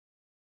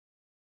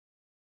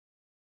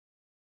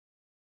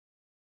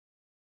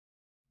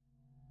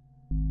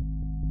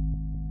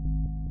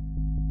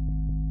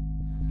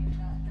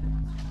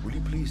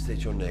Please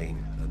state your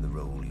name and the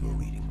role you're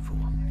reading for.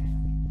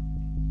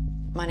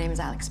 My name is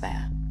Alex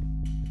Beyer.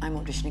 I'm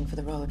auditioning for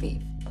the role of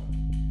Eve.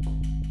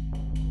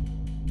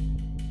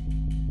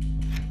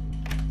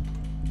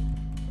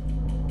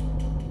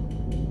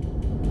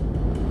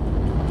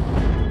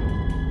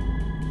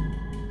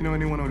 You know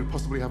anyone who would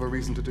possibly have a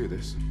reason to do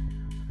this?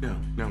 No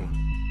one.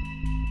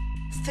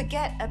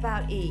 Forget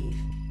about Eve.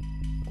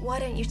 Why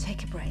don't you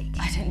take a break?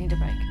 I don't need a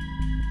break.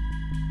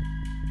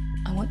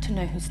 I want to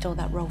know who stole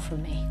that role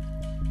from me.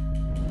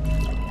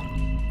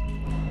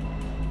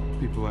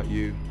 People like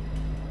you,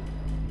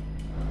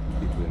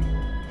 people in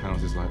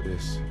houses like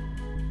this.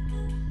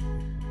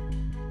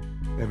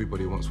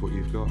 Everybody wants what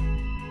you've got.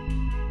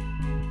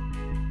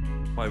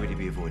 Why would he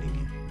be avoiding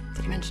you?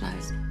 Did you mention I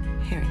was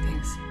hearing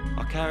things?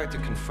 Our character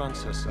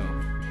confronts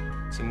herself.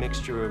 It's a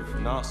mixture of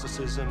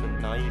narcissism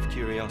and naive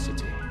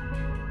curiosity.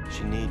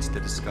 She needs to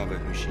discover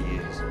who she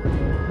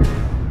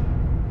is.